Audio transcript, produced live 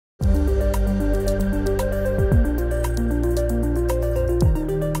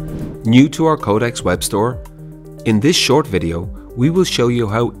New to our Codex web store? In this short video, we will show you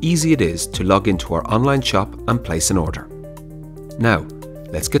how easy it is to log into our online shop and place an order. Now,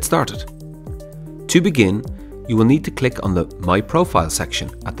 let's get started. To begin, you will need to click on the My Profile section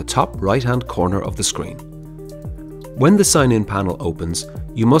at the top right-hand corner of the screen. When the sign-in panel opens,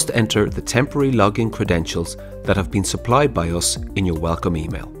 you must enter the temporary login credentials that have been supplied by us in your welcome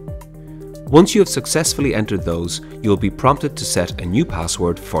email. Once you have successfully entered those, you will be prompted to set a new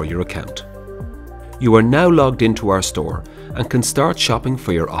password for your account. You are now logged into our store and can start shopping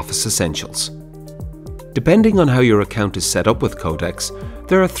for your office essentials. Depending on how your account is set up with Codex,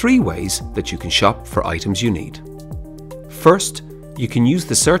 there are 3 ways that you can shop for items you need. First, you can use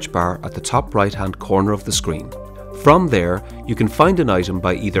the search bar at the top right-hand corner of the screen. From there, you can find an item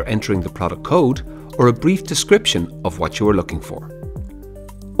by either entering the product code or a brief description of what you are looking for.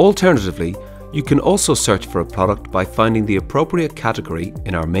 Alternatively, you can also search for a product by finding the appropriate category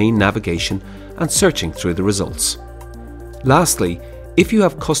in our main navigation and searching through the results. Lastly, if you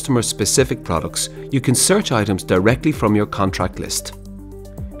have customer-specific products, you can search items directly from your contract list.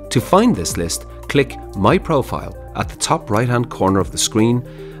 To find this list, click My Profile at the top right-hand corner of the screen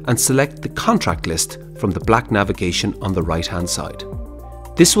and select the contract list from the black navigation on the right-hand side.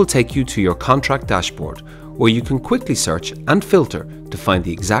 This will take you to your contract dashboard, where you can quickly search and filter to find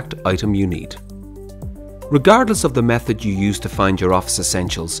the exact item you need. Regardless of the method you use to find your office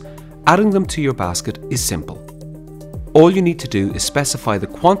essentials, adding them to your basket is simple. All you need to do is specify the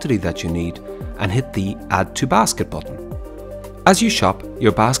quantity that you need and hit the Add to Basket button. As you shop,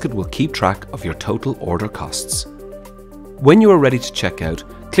 your basket will keep track of your total order costs. When you are ready to check out,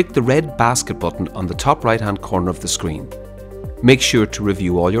 click the red Basket button on the top right-hand corner of the screen. Make sure to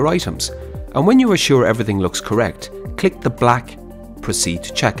review all your items, and when you are sure everything looks correct, click the black Proceed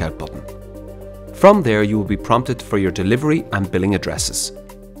to Checkout button. From there, you will be prompted for your delivery and billing addresses.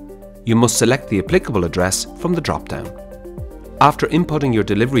 You must select the applicable address from the drop-down. After inputting your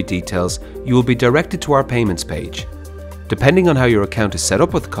delivery details, you will be directed to our payments page. Depending on how your account is set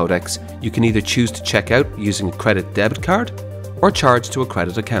up with Codex, you can either choose to check out using a credit debit card or charge to a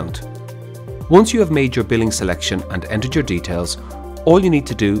credit account. Once you have made your billing selection and entered your details, all you need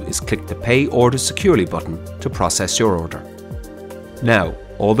to do is click the Pay Order Securely button to process your order. Now,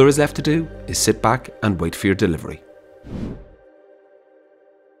 all there is left to do is sit back and wait for your delivery.